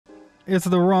It's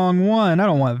the wrong one. I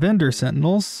don't want vendor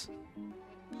sentinels.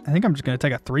 I think I'm just going to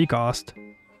take a 3 cost.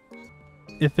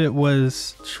 If it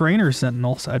was trainer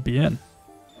sentinels, I'd be in.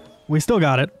 We still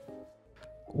got it.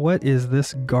 What is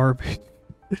this garbage?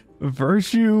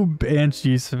 Virtue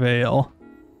Banshee's Veil.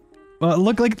 Well,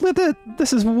 look at that.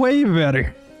 This is way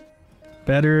better.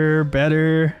 Better.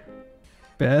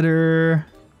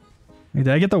 Did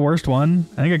I get the worst one?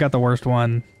 I think I got the worst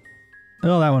one.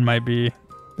 Oh, that one might be.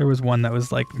 There was one that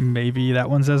was like, maybe that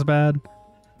one's as bad.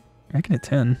 I can hit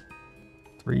 10.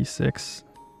 3, 6.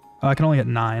 Oh, I can only hit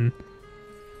 9.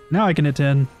 Now I can hit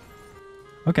 10.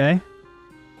 Okay.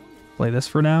 Play this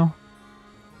for now.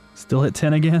 Still hit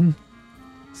 10 again.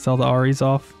 Sell the Aries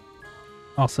off.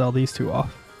 I'll sell these 2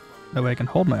 off. That way I can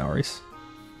hold my Aries.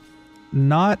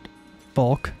 Not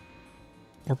bulk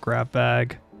or grab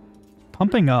bag.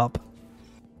 Pumping up.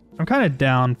 I'm kind of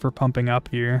down for pumping up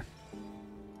here.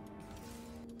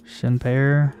 Shin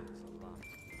pair.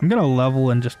 I'm gonna level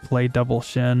and just play double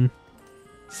Shin.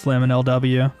 Slam an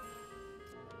LW.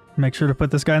 Make sure to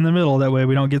put this guy in the middle, that way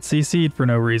we don't get CC'd for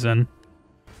no reason.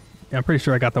 Yeah, I'm pretty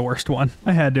sure I got the worst one.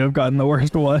 I had to have gotten the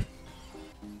worst one.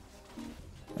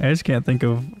 I just can't think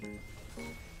of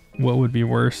what would be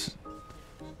worse.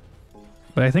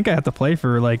 But I think I have to play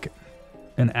for like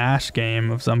an Ashe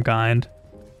game of some kind.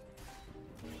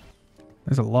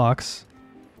 There's a Lux.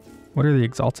 What are the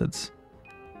Exalteds?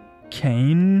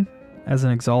 Kane as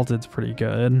an Exalted's pretty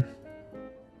good.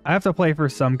 I have to play for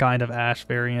some kind of Ashe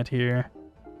variant here.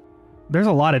 There's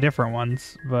a lot of different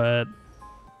ones, but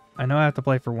I know I have to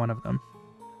play for one of them.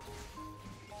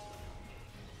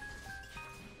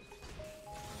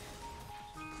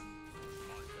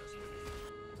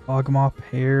 Augment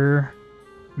pair.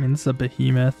 I mean, this is a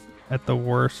behemoth at the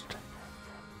worst.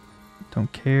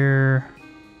 Don't care.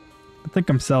 I think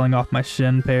I'm selling off my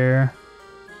Shin pair.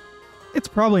 It's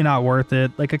probably not worth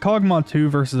it. Like a Kog'Maw 2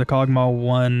 versus a Kog'Maw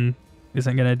 1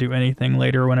 isn't going to do anything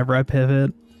later whenever I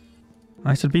pivot.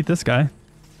 I should beat this guy.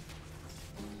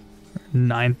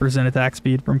 9% attack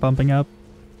speed from pumping up.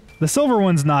 The silver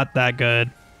one's not that good.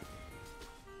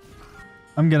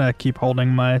 I'm going to keep holding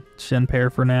my Shin pair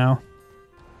for now.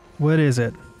 What is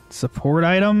it? Support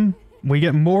item? We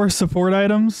get more support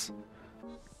items?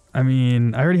 I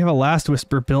mean, I already have a Last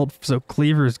Whisper built, so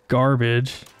Cleaver's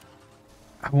garbage.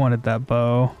 I wanted that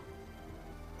bow.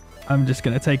 I'm just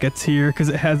gonna take a tier because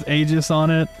it has Aegis on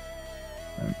it.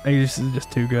 Aegis is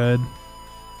just too good.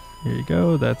 Here you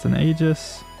go, that's an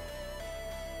Aegis.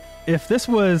 If this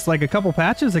was like a couple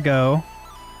patches ago,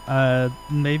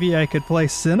 maybe I could play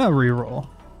Senna reroll.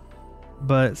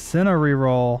 But Senna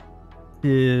reroll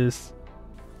is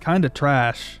kind of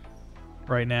trash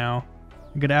right now.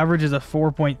 Good average is a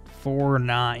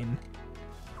 4.49.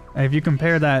 If you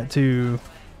compare that to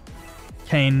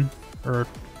Kane or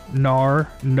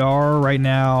Gnar right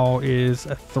now is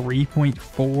a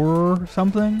 3.4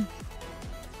 something.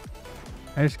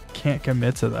 I just can't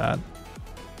commit to that.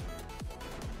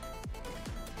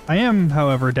 I am,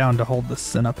 however, down to hold the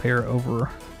Senna pair over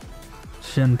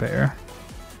Shin pair.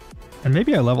 And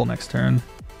maybe I level next turn.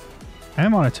 I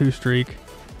am on a 2 streak.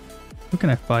 Who can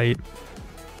I fight?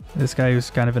 This guy who's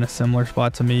kind of in a similar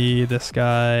spot to me. This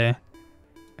guy.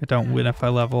 I don't win if I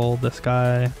level. This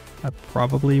guy. I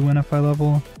probably win if I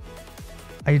level.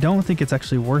 I don't think it's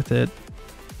actually worth it.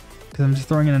 Because I'm just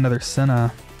throwing in another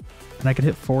Senna. And I could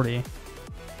hit 40.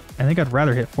 I think I'd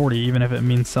rather hit 40 even if it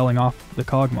means selling off the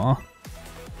Kog'Maw.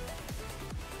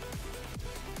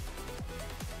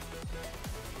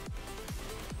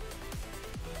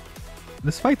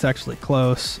 This fight's actually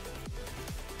close.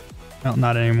 Well,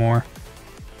 not anymore.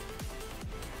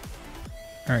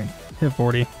 Alright, hit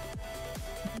 40.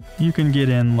 You can get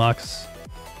in, Lux.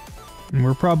 And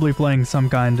we're probably playing some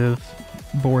kind of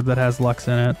board that has Lux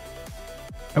in it.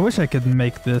 I wish I could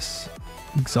make this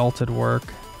Exalted work.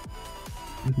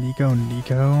 Nico.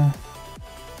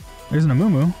 There's an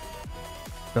Amumu.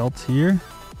 Belts here.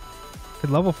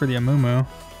 Could level for the Amumu.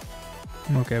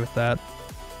 I'm okay with that.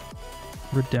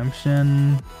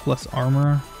 Redemption plus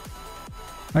armor.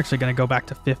 I'm actually going to go back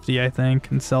to 50, I think,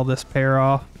 and sell this pair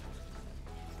off.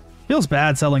 Feels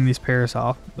bad selling these pairs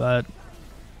off, but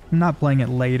I'm not playing it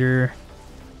later.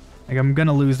 Like, I'm going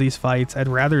to lose these fights. I'd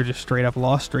rather just straight up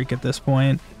loss streak at this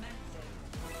point.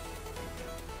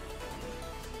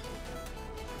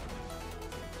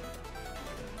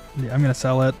 Yeah, I'm going to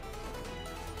sell it.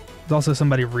 There's also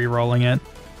somebody re-rolling it.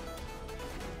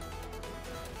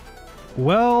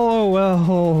 Well.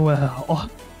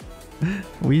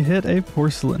 We hit a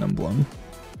porcelain emblem.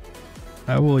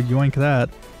 I will yoink that.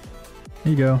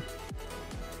 There you go.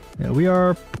 Yeah, we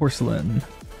are porcelain.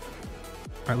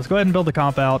 Alright, let's go ahead and build the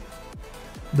comp out.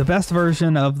 The best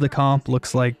version of the comp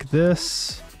looks like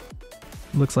this.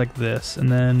 Looks like this.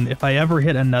 And then if I ever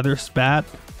hit another spat,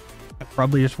 I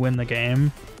probably just win the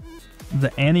game.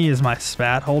 The Annie is my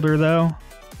spat holder though.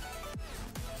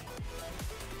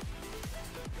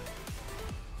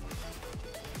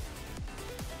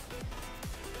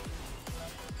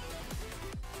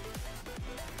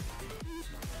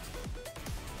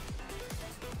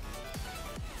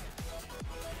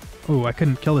 Ooh, I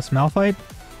couldn't kill this Malphite.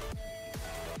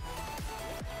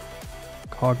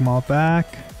 Kog'Maw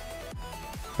back.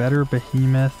 Better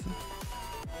Behemoth.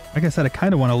 Like I said, I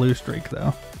kind of want to lose streak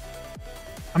though.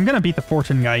 I'm going to beat the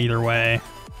Fortune guy either way.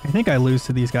 I think I lose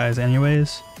to these guys anyways.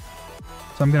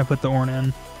 So I'm going to put the Ornn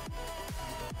in.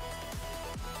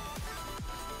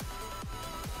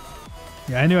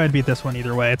 Yeah, I knew I'd beat this one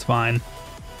either way. It's fine.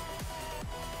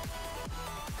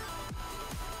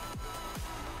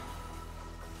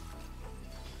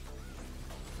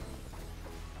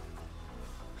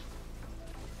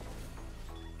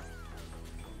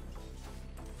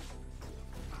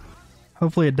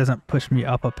 Hopefully it doesn't push me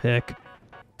up a pick.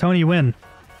 Tony, win.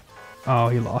 Oh,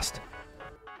 he lost.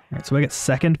 Alright, so I get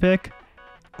second pick.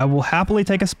 I will happily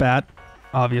take a spat.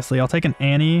 Obviously, I'll take an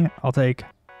Annie. I'll take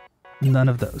none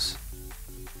of those.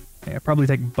 Okay, I'll probably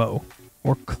take Bow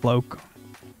or Cloak.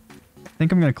 I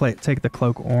think I'm going to take the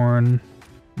Cloak Ornn.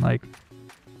 Like,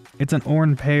 it's an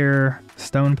Ornn pair.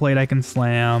 Stone Plate I can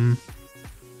slam.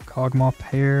 Kog'Maw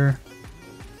pair.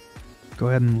 Go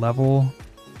ahead and level.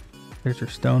 There's your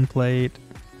Stone Plate.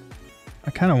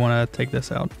 I kind of want to take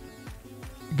this out.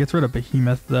 It gets rid of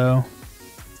Behemoth, though.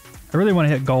 I really want to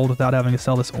hit gold without having to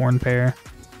sell this Ornn pair.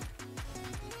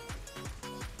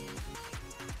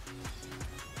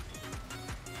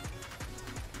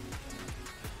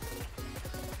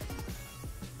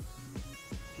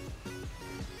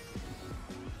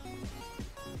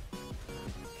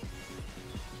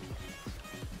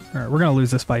 Alright, we're going to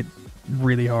lose this fight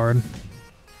really hard.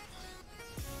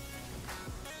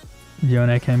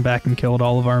 Yone came back and killed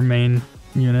all of our main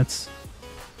units.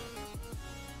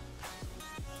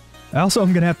 I also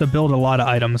am going to have to build a lot of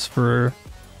items for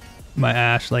my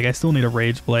Ashe. Like, I still need a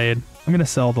Rage Blade. I'm going to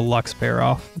sell the Lux pair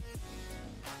off.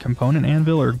 Component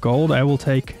Anvil or gold? I will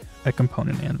take a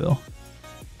Component Anvil.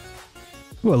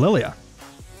 Ooh, a Lillia.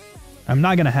 I'm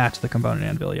not going to hatch the Component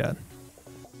Anvil yet.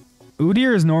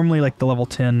 Udyr is normally like the level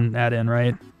 10 add-in,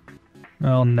 right?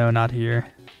 Well, no, not here.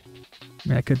 I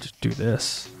mean, I could just do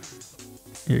this.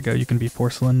 Here you go, you can be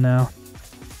Porcelain now.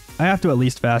 I have to at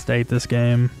least fast 8 this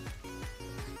game.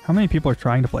 How many people are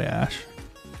trying to play Ashe?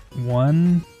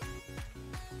 One?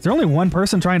 Is there only one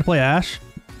person trying to play Ashe?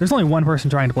 There's only one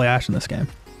person trying to play Ashe in this game.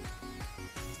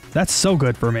 That's so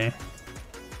good for me.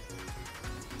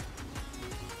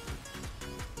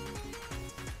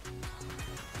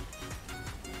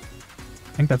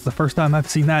 I think that's the first time I've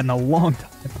seen that in a long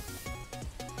time.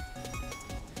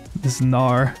 This is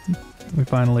Gnar. We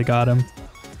finally got him.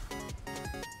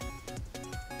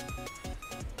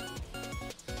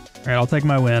 Alright, I'll take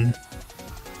my win.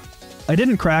 I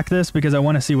didn't crack this because I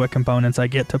want to see what components I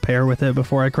get to pair with it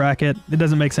before I crack it. It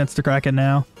doesn't make sense to crack it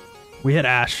now. We hit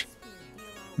Ashe.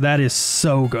 That is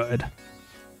so good.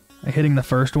 Hitting the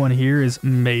first one here is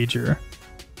major.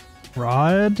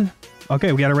 Rod.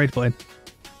 Okay, we got a Rage Blade.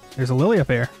 There's a Lillia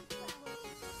pair.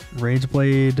 Rage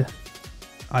Blade.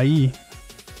 IE.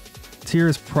 Tier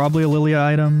is probably a Lillia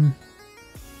item.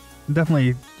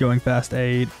 Definitely going fast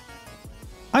 8.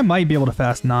 I might be able to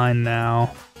fast 9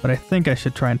 now, but I think I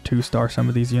should try and 2-star some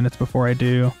of these units before I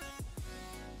do.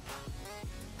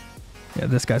 Yeah,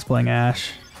 this guy's playing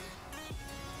Ashe.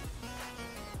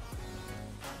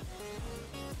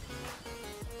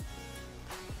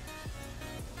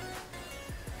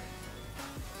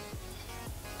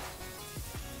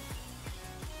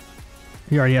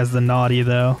 He already has the Naughty,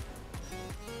 though.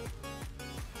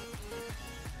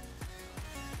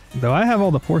 Though I have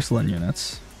all the Porcelain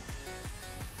units.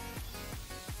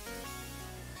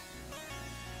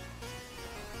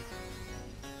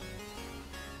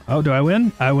 Oh, do I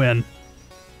win? I win.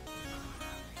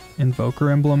 Invoker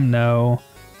Emblem? No.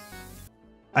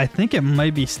 I think it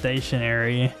might be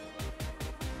stationary.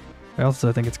 I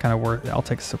also think it's kind of worth it. I'll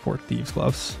take Support Thieves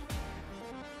Gloves.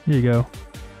 Here you go.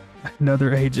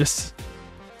 Another Aegis.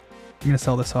 I'm going to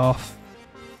sell this off.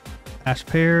 Ashe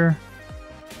pair.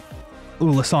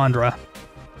 Ooh, Lysandra.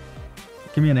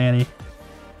 Give me an Annie.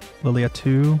 Lillia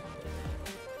 2.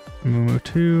 Mumu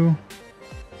 2.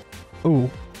 Ooh,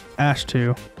 Ashe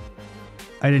 2.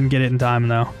 I didn't get it in time,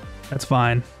 though. That's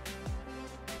fine.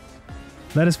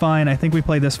 That is fine. I think we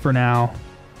play this for now.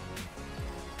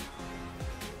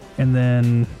 And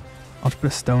then I'll just put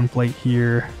a Stone Plate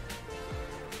here.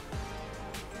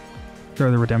 Throw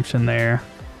the redemption there.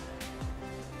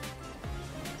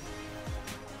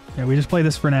 Yeah, we just play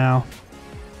this for now.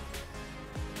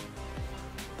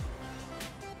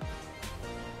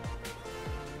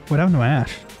 What happened to my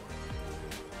Ashe?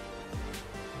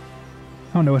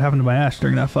 I don't know what happened to my Ashe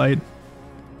during that fight.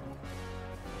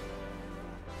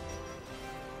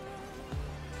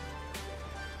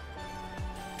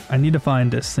 I need to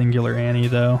find a singular Annie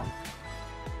though.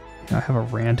 I have a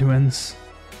Randuin's.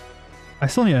 I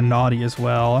still need a Naughty as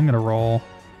well. I'm gonna roll.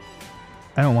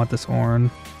 I don't want this Ornn.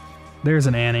 There's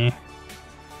an Annie.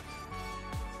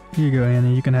 Here you go,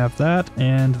 Annie. You can have that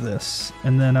and this.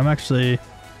 And then I'm actually...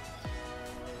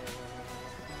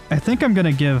 I think I'm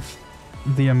gonna give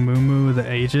the Amumu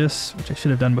the Aegis, which I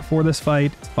should have done before this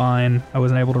fight. It's fine. I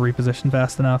wasn't able to reposition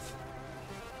fast enough.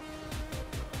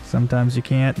 Sometimes you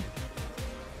can't.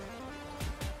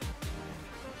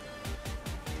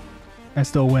 I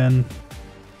still win.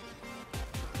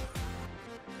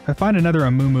 If I find another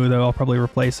Amumu though, I'll probably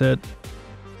replace it.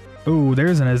 Ooh,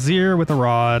 there's an Azir with a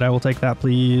rod. I will take that,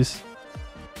 please.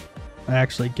 I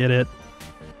actually get it.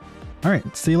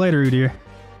 Alright, see you later, Udyr.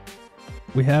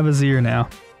 We have Azir now.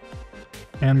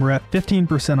 And we're at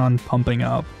 15% on pumping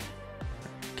up.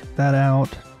 Get that out.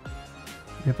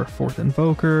 Give her 4th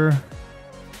Invoker.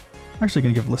 I'm actually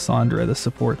going to give Lissandra the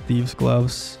support Thieves'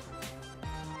 Gloves.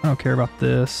 I don't care about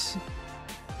this.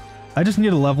 I just need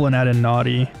to level and add in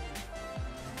Naughty.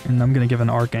 And I'm going to give an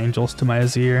Archangels to my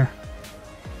Azir.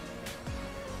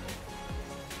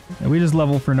 If we just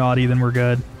level for Naughty, then we're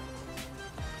good.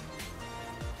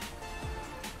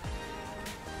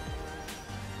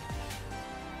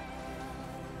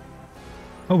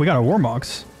 Oh, we got a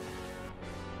Warmogs.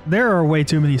 There are way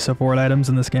too many support items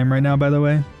in this game right now, by the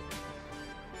way.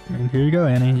 I mean, here you go,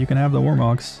 Annie. You can have the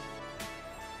Warmogs.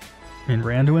 I mean,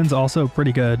 Randuin's also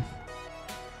pretty good.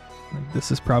 This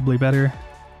is probably better.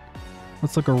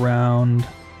 Let's look around.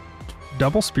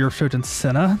 Double Spear of Shojin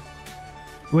Senna?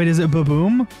 Wait, is it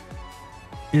Baboom?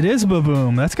 It is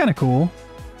Baboom. That's kind of cool.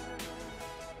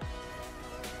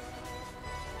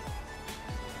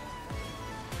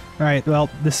 Alright, well,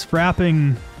 this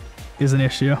wrapping is an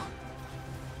issue.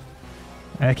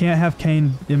 I can't have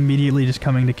Kayn immediately just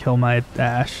coming to kill my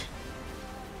Ashe.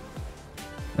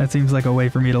 That seems like a way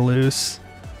for me to lose.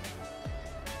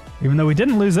 Even though we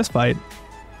didn't lose this fight.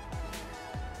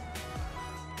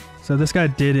 So this guy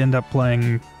did end up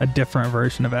playing a different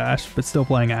version of Ashe, but still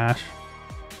playing Ashe.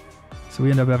 So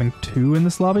we end up having 2 in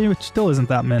this lobby, which still isn't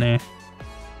that many.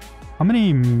 How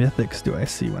many mythics do I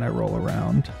see when I roll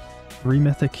around? 3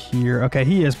 mythic here. Okay,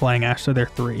 he is playing Ashe, so they're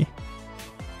 3.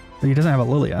 But he doesn't have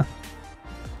a Lillia.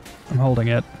 I'm holding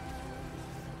it.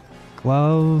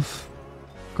 Glove.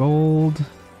 Gold.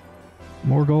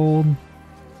 More gold.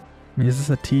 I mean, is this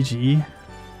a TG?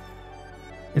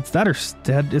 It's that or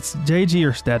Stead. It's JG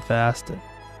or Steadfast.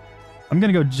 I'm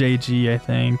gonna go JG, I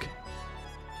think.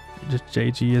 Just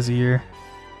JG is here.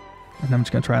 And I'm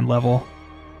just gonna try and level.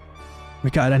 We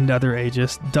got another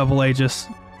Aegis. Double Aegis.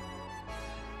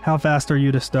 How fast are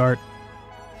you to start?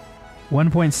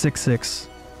 1.66.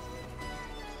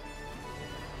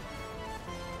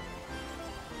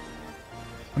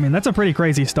 I mean, that's a pretty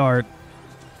crazy start.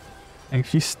 And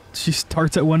she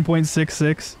starts at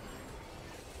 1.66.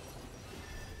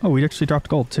 Oh, we actually dropped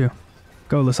gold too.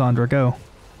 Go, Lissandra, go.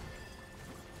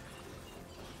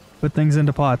 Put things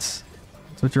into pots.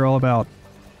 That's what you're all about.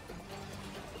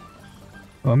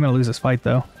 Oh, I'm gonna lose this fight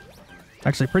though.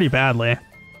 Actually, pretty badly.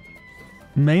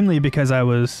 Mainly because I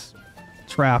was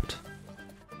trapped.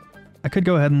 I could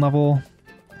go ahead and level.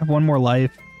 Have 1 more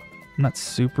life. I'm not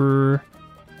super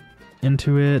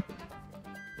into it.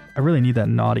 I really need that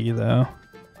Naughty though.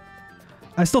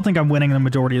 I still think I'm winning the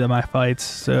majority of my fights,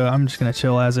 so I'm just gonna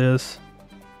chill as is.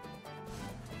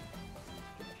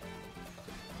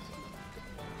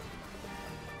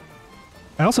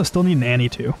 I also still need an Annie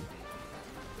too.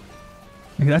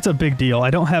 Like, that's a big deal.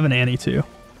 I don't have an Annie too.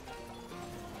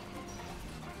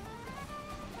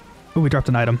 Oh, we dropped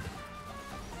an item.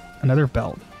 Another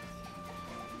belt.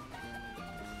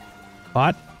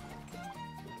 Bot?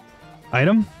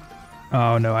 Item?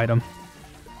 Oh, no item.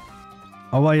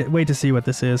 I'll wait to see what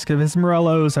this is, because if it's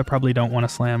Morello's, I probably don't want to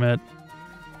slam it.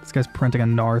 This guy's printing a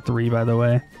Gnar 3, by the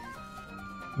way.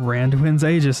 Randuin's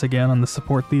Aegis again on the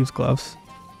support Thieves' Gloves.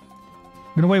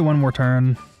 I'm gonna wait 1 more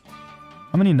turn.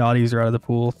 How many Naughties are out of the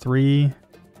pool? 3?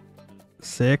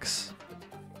 6?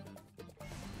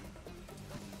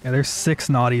 Yeah, there's 6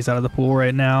 Naughties out of the pool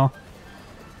right now.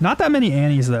 Not that many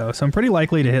Annies, though, so I'm pretty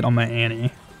likely to hit on my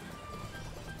Annie.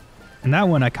 And that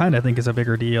one I kind of think is a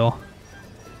bigger deal.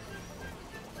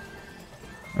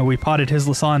 Oh, we potted his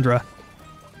Lissandra.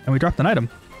 And we dropped an item.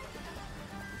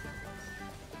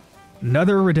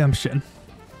 Another redemption.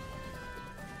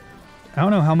 I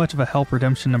don't know how much of a help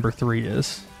redemption number 3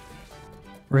 is.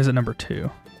 Or is it number 2?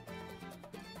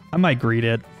 I might greet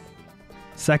it.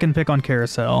 Second pick on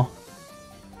carousel.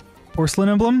 Porcelain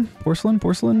emblem?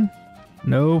 Porcelain?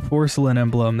 No porcelain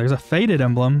emblem. There's a faded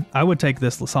emblem. I would take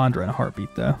this Lysandra in a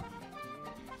heartbeat, though.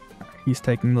 He's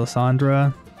taking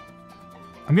Lysandra.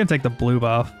 I'm going to take the blue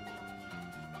buff.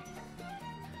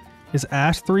 Is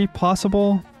Ashe 3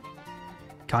 possible?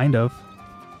 Kind of.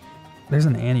 There's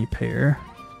an Annie pair.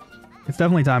 It's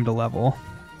definitely time to level.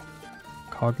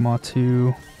 Kog'Maw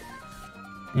 2.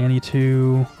 Annie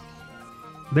 2.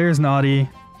 There's Naughty.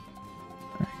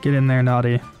 Get in there,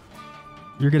 Naughty.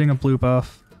 You're getting a blue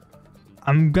buff.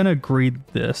 I'm gonna greed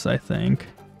this, I think.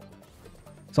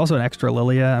 It's also an extra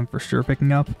Lillia I'm for sure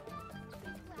picking up.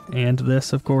 And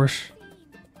this, of course.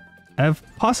 I have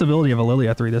possibility of a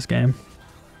Lillia 3 this game.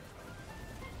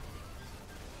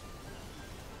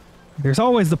 There's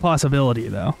always the possibility,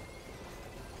 though.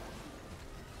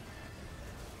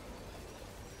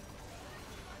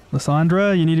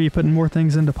 Lysandra, you need to be putting more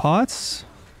things into pots.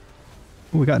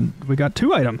 Ooh, we got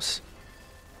 2 items.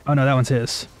 Oh no, that one's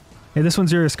his. Hey, this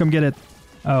one's yours. Come get it.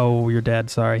 Oh, you're dead.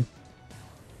 Sorry.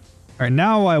 All right,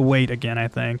 now I wait again, I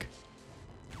think.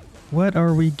 What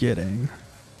are we getting?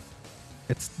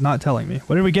 It's not telling me.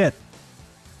 What did we get?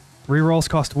 Rerolls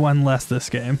cost 1 less this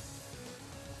game.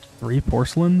 3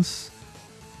 porcelains?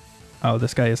 Oh,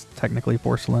 this guy is technically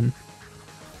porcelain.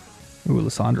 Ooh,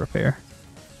 Lysandra pair.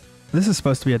 This is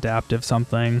supposed to be adaptive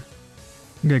something.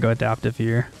 I'm gonna go adaptive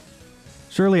here.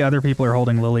 Surely other people are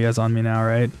holding Lilias on me now,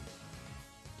 right?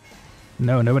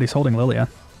 No, nobody's holding Lillia.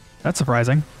 That's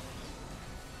surprising.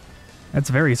 That's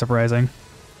very surprising.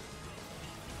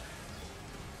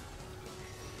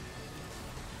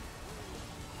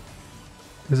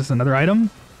 Is this another item?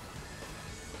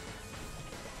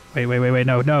 Wait,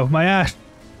 no, my Ashe!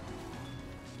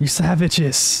 You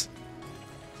savages!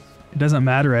 It doesn't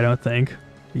matter, I don't think.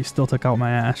 You still took out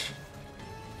my Ashe.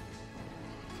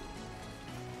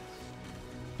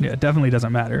 Yeah, it definitely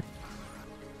doesn't matter.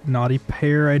 Naughty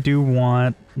pair I do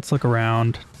want. Let's look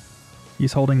around.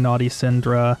 He's holding Naughty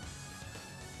Syndra.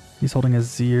 He's holding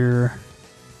Azir.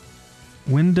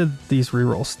 When did these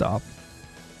rerolls stop?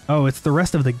 Oh, it's the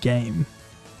rest of the game.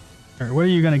 Alright, what are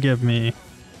you gonna give me?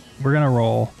 We're gonna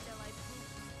roll.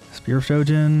 Spear of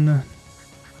Shojin.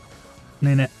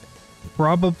 Nah,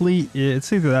 probably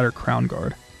it's either that or Crown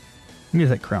Guard. I'm gonna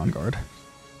take Crown Guard.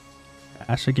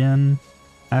 Ashe again.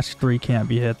 Ashe 3 can't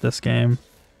be hit this game.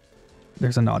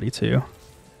 There's a Naughty 2.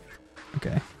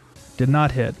 Okay. Did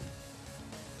not hit.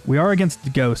 We are against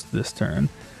the Ghost this turn.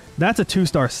 That's a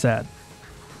 2-star set.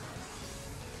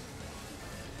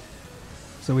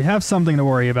 So we have something to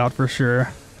worry about for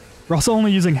sure. We're also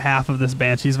only using half of this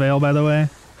Banshee's Veil, by the way.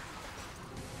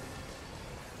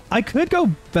 I could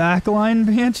go backline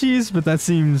Banshees, but that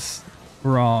seems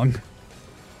wrong.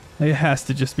 It has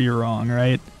to just be wrong,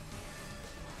 right?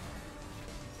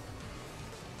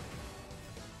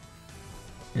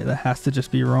 Yeah, that has to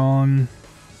just be wrong.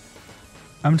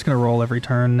 I'm just gonna roll every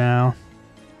turn now.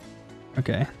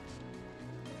 Okay.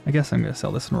 I guess I'm gonna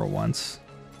sell this and roll once.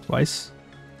 Twice.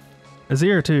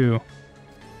 Azir 2.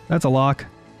 That's a lock.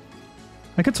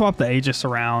 I could swap the Aegis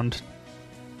around.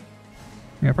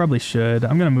 Yeah, I probably should.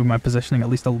 I'm gonna move my positioning at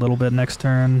least a little bit next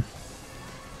turn.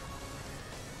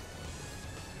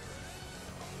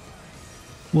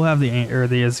 We'll have the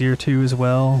Azir 2 as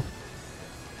well.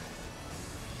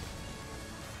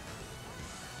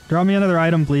 Draw me another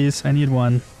item, please. I need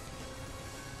one.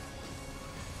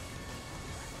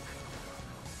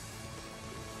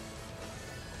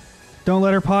 Don't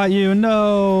let her pot you.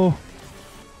 No!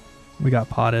 We got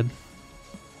potted.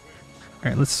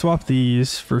 Alright, let's swap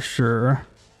these for sure.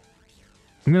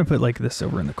 I'm gonna put like this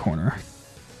over in the corner.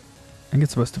 I think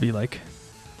it's supposed to be like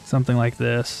something like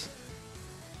this.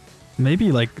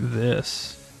 Maybe like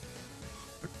this.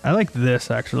 I like this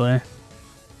actually.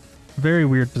 Very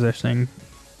weird positioning.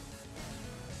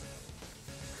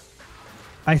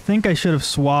 I think I should have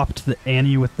swapped the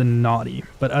Annie with the Naughty,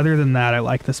 but other than that, I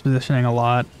like this positioning a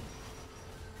lot.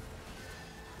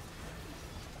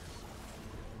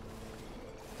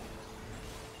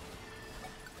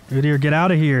 Udyr, get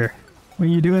out of here. What are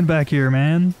you doing back here,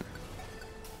 man?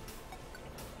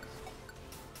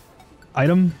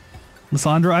 Item?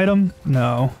 Lysandra item?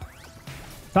 No.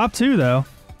 Top 2, though.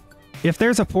 If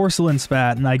there's a porcelain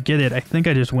spat and I get it, I think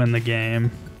I just win the game.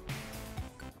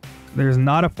 There's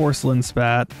not a porcelain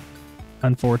spat.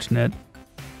 Unfortunate.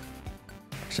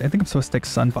 Actually, I think I'm supposed to take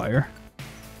Sunfire.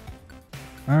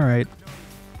 Alright.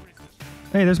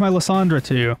 Hey, there's my Lysandra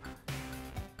too.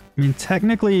 I mean,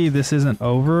 technically this isn't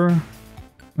over.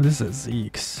 What is it?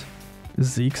 Zeke's.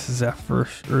 Zeke's Zephyr,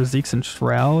 or Zeke's and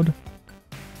Shroud.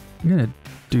 I'm gonna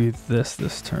do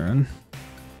this turn.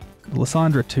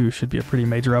 Lysandra 2 should be a pretty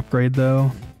major upgrade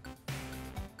though.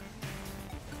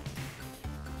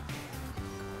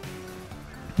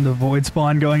 The Void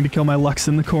Spawn going to kill my Lux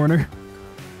in the corner.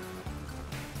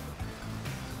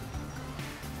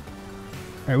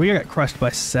 Alright, we got crushed by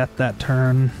Set that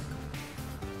turn.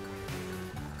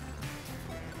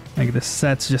 I think this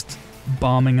Set's just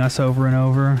bombing us over and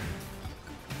over.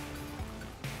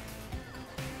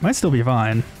 Might still be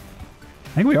fine. I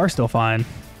think we are still fine.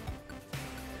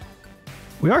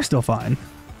 We are still fine.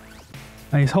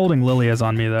 He's holding Lillia's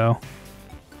on me though.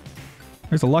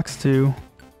 There's a Lux too.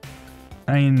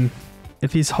 I mean,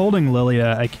 if he's holding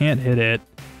Lillia, I can't hit it.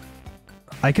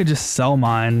 I could just sell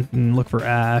mine and look for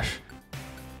Ashe.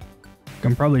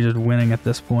 I'm probably just winning at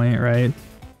this point, right?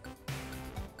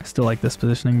 I still like this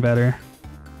positioning better.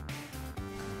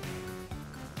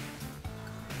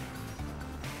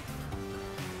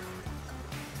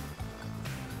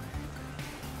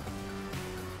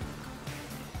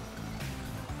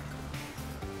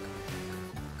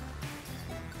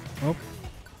 Oh.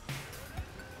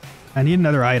 I need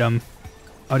another item.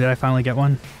 Oh, did I finally get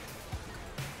one?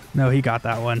 No, he got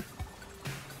that one.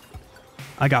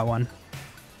 I got one.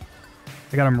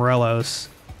 I got a Morello's.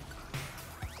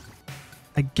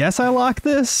 I guess I lock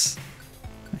this.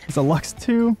 It's a Lux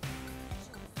 2.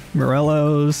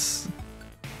 Morello's.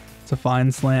 It's a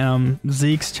Fine Slam.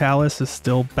 Zeke's Chalice is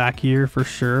still back here for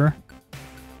sure.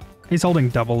 He's holding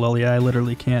double Lillia. I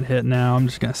literally can't hit now. I'm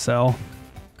just gonna sell.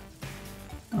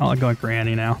 I'll go for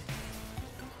Annie now.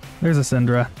 There's a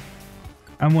Syndra.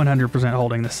 I'm 100%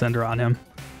 holding the Syndra on him.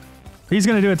 If he's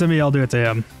gonna do it to me, I'll do it to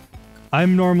him.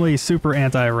 I'm normally super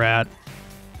anti-rat.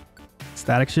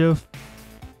 Static Shiv?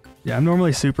 Yeah, I'm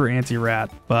normally super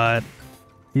anti-rat, but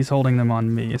he's holding them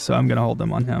on me, so I'm gonna hold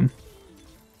them on him.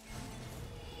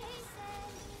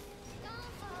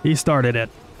 He started it.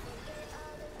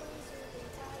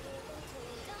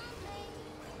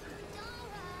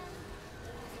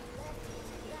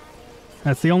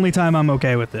 That's the only time I'm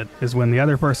okay with it, is when the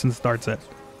other person starts it.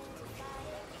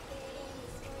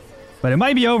 But it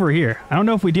might be over here. I don't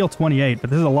know if we deal 28,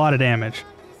 but this is a lot of damage.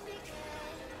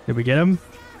 Did we get him?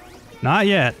 Not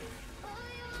yet.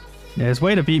 Yeah, his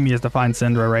way to beat me is to find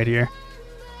Syndra right here.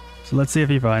 So let's see if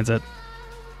he finds it.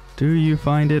 Do you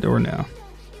find it or no?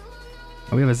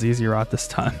 Oh, we have a ZZ Rot this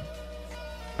time.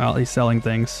 Well, he's selling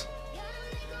things.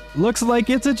 Looks like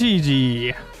it's a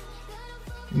GG.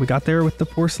 We got there with the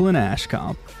Porcelain Ashe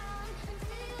comp.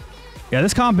 Yeah,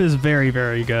 this comp is very,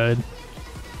 very good.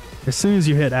 As soon as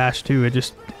you hit Ashe 2, it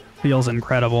just feels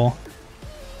incredible.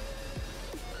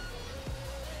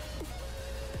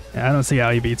 Yeah, I don't see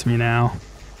how he beats me now.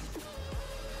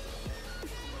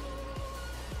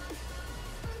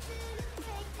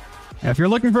 Yeah, if you're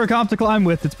looking for a comp to climb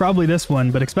with, it's probably this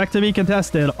one, but expect to be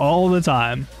contested all the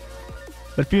time.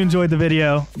 But if you enjoyed the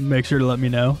video, make sure to let me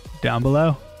know down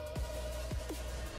below.